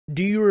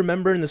Do you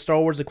remember in the Star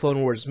Wars The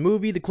Clone Wars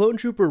movie, the clone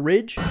trooper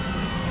Ridge?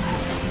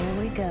 Here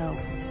we go.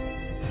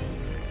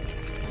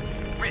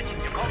 Ridge,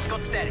 your comms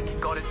got static.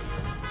 Got it.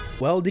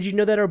 Well, did you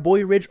know that our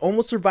boy Ridge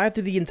almost survived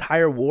through the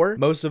entire war?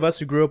 Most of us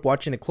who grew up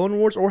watching the Clone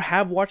Wars or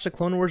have watched the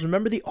Clone Wars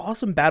remember the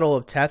awesome battle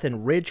of Teth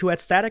and Ridge, who had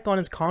static on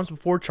his comms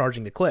before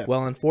charging the cliff.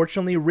 Well,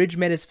 unfortunately, Ridge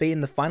met his fate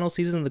in the final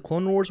season of the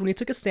Clone Wars when he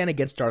took a stand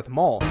against Darth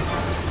Maul.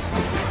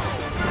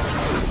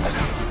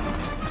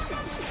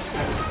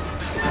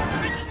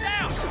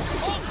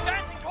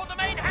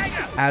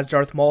 As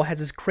Darth Maul has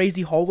this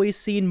crazy hallway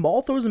scene,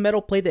 Maul throws a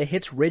metal plate that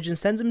hits Ridge and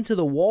sends him to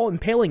the wall,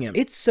 impaling him.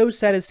 It's so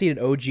sad to see an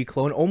OG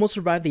clone almost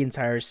survive the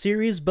entire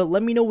series, but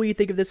let me know what you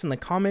think of this in the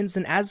comments,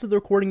 and as to the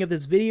recording of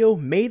this video,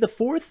 May the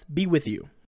 4th be with you.